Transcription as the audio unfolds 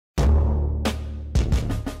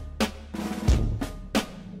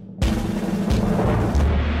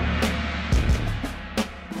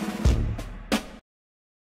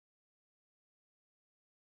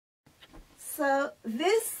So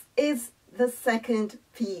this is the second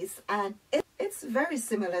piece, and it's very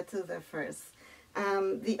similar to the first.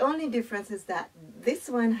 The only difference is that this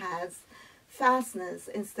one has fasteners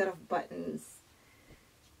instead of buttons,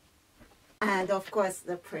 and of course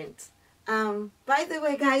the print. By the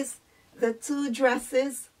way, guys, the two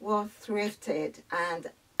dresses were thrifted,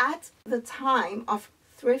 and at the time of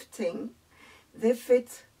thrifting they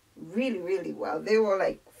fit really well. They were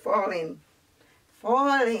like falling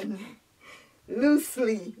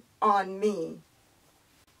loosely on me,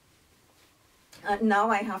 and now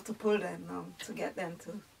I have to pull them to get them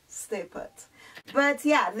to stay put. But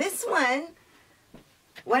yeah, this one,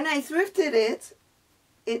 when I thrifted it,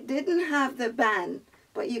 it didn't have the band,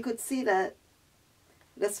 but you could see that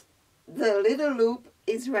the little loop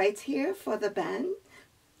is right here for the band.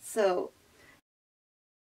 So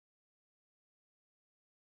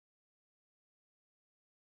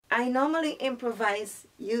I normally improvise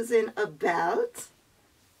using a belt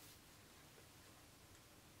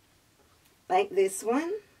like this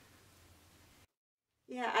one.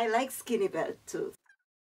 Yeah, I like skinny belt too.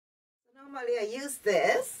 Normally I use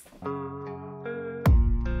this. I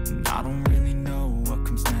don't really know what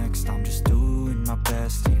comes next. I'm just doing my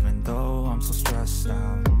best, even though I'm so stressed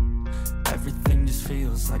out. Everything just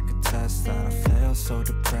feels like a test that I fail, so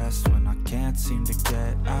depressed when I can't seem to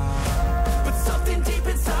get out. But something deep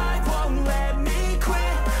inside won't let me quit.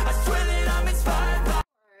 I swear that I'm inspired by...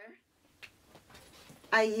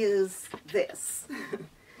 I use this.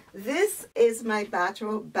 This is my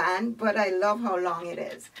bathrobe band, but I love how long it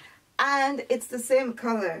is. And it's the same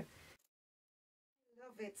color. I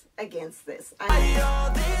love it against this. all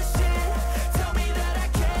this shit, tell me that I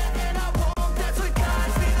can and I won't. That's what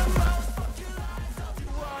guides me the most. Fuck your lies, I'll do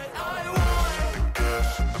what I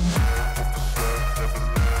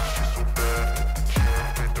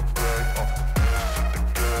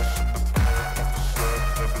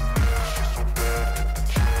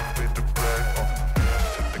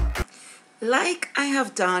Like I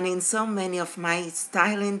have done in so many of my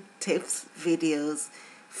styling tips videos,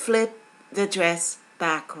 flip the dress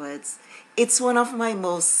backwards. It's one of my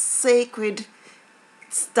most sacred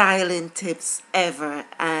styling tips ever,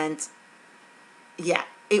 and yeah,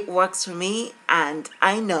 it works for me, and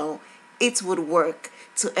I know it would work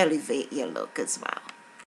to elevate your look as well.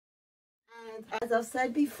 And as I've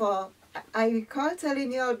said before, I recall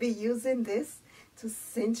telling you I'll be using this to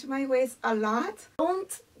cinch my waist a lot.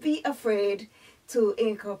 Don't be afraid to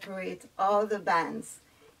incorporate all the bands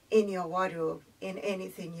in your wardrobe in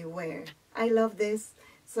anything you wear. I love this,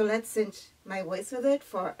 so let's cinch my waist with it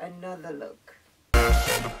for another look. What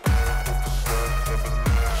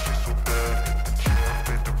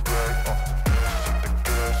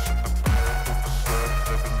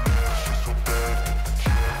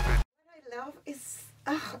I love is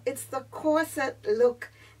it's the corset look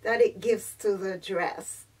that it gives to the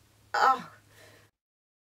dress.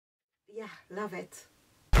 Yeah, love it.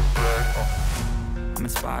 I'm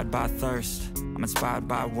inspired by thirst, I'm inspired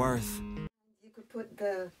by worth. You could put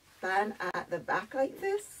the band at the back like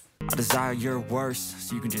this. I desire your worst,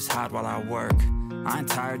 so you can just hide while I work. I ain't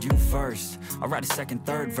tired, you first. I'll write a second,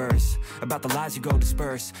 third verse about the lies you go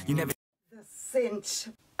disperse. You never... The cinch.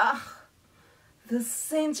 The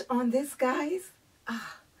cinch on this, guys.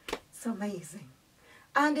 It's amazing.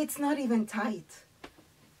 And it's not even tight.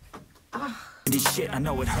 This shit, I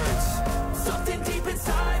know it hurts. Something deep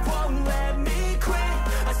inside won't let me quit.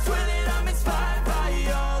 I swear that I'm inspired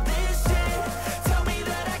by all this shit. Tell me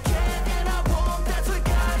that I can and I won't. That's what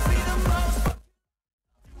guides me the most.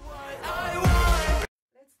 What I want.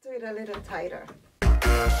 Let's do it a little tighter.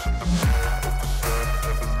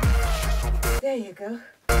 There you go.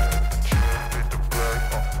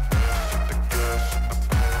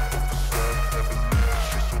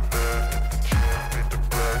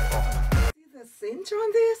 Cinch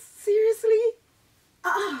on this? Seriously?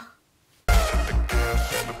 So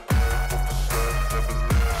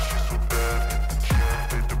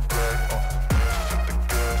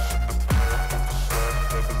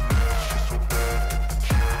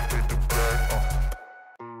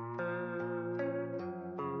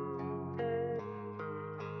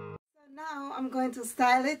now I'm going to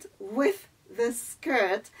style it with the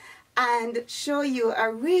skirt and show you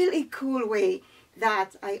a really cool way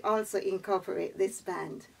that I also incorporate this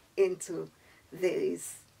band into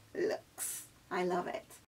these looks. I love it.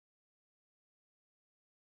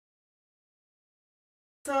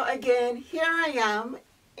 So again, here I am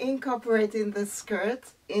incorporating the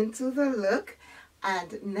skirt into the look,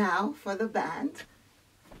 and now for the band.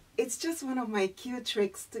 It's just one of my cute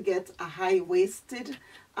tricks to get a high-waisted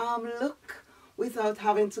look without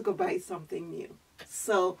having to go buy something new.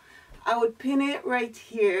 So I would pin it right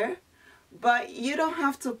here, but you don't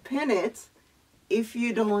have to pin it if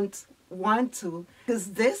you don't want to,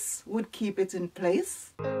 because this would keep it in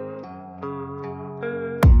place. I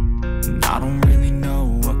don't really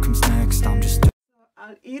know what comes next. I'm just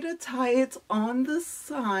I'll either tie it on the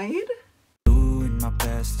side. doing my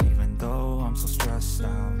best, even though I'm so stressed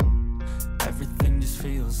out. Everything just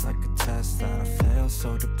feels like a test that I fail,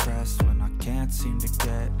 so depressed when I can't seem to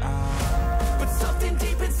get out. But something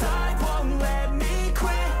deep inside won't let me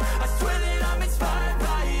quit. I swear that I'm inspired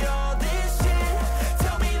by all this shit.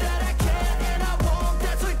 Tell me that I can and I won't.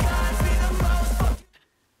 That's what guides me the most.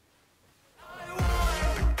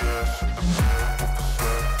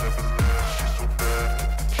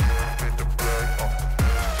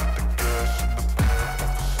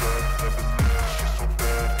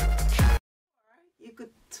 You could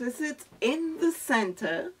twist it in the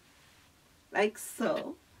center, like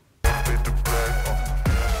so. Or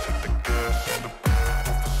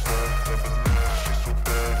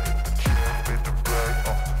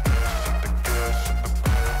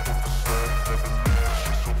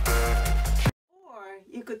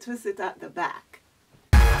you could twist it at the back.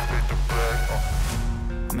 I'm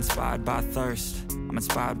inspired by thirst, I'm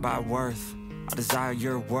inspired by worth. I desire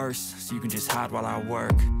your worst, so you can just hide while I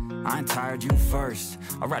work. I ain't tired, you first.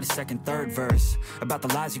 I'll write a second, third verse about the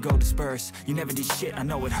lies you go disperse. You never did shit, I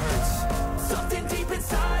know it hurts. Something deep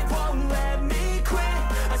inside won't let me quit.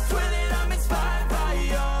 I swear that I'm inspired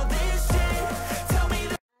by all this shit. Tell me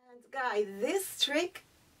that. And guys, this trick,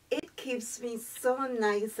 it keeps me so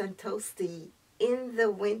nice and toasty in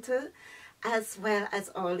the winter as well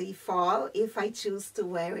as early fall if I choose to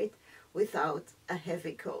wear it without a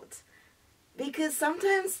heavy coat. Because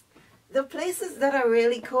sometimes the places that are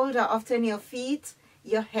really cold are often your feet,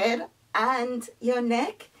 your head, and your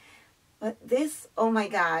neck. But this, oh my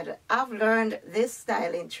God, I've learned this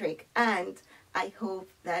styling trick and I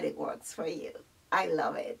hope that it works for you. I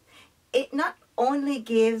love it. It not only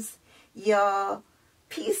gives your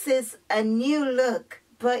pieces a new look,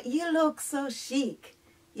 but you look so chic.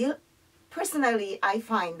 Personally, I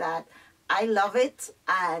find that I love it,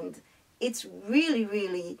 and it's really,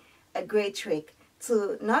 really a great trick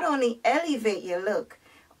to not only elevate your look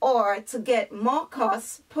or to get more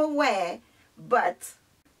costs per wear, but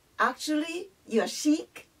actually you're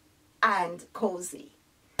chic and cozy.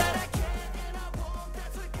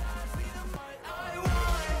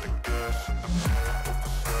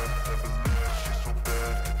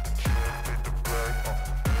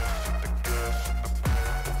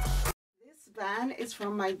 This band is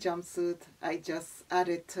from my jumpsuit. I just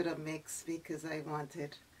added to the mix because I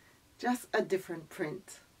wanted just a different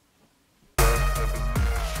print.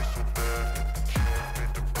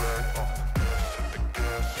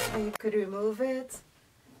 And you could remove it,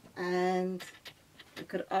 and you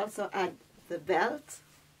could also add the belt.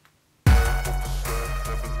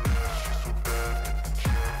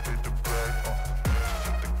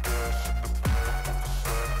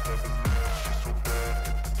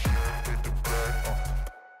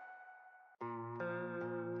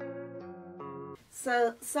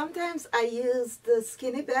 So sometimes I use the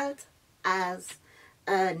skinny belt as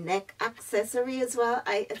a neck accessory as well.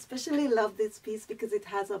 I especially love this piece because it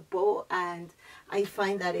has a bow and I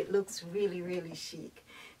find that it looks really, really chic.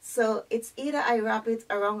 So it's either I wrap it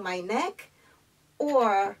around my neck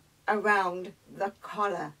or around the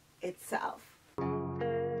collar itself.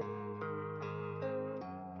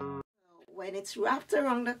 When it's wrapped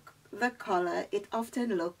around the collar, it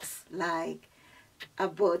often looks like a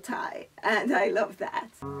bow tie, and I love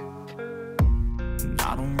that.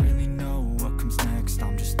 I don't really know what comes next.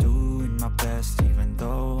 I'm just doing my best, even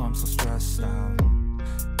though I'm so stressed out.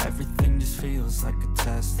 Everything just feels like a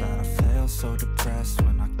test that I fail, so depressed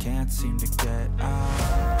when I can't seem to get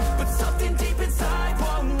out. But something deep inside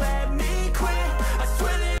won't let me quit. I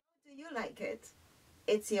swear that. Do you like it?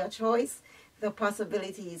 It's your choice. The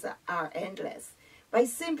possibilities are endless. By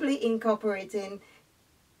simply incorporating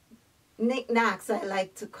knickknacks, I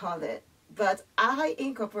like to call it, but I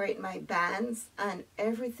incorporate my bands and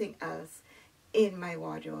everything else in my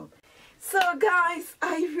wardrobe. So guys,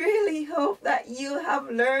 I really hope that you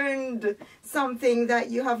have learned something,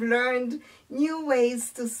 that you have learned new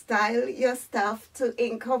ways to style your stuff, to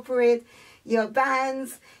incorporate your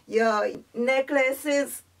bands, your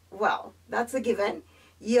necklaces, well, that's a given,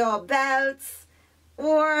 your belts,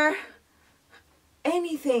 or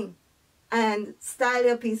anything, and style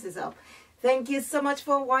your pieces up. Thank you so much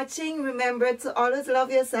for watching. Remember to always love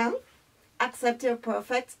yourself, accept your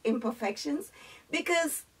perfect imperfections,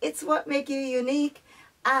 because it's what makes you unique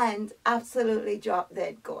and absolutely drop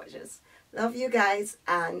dead gorgeous. Love you guys,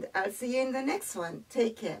 and I'll see you in the next one.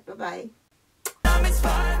 Take care. Bye-bye.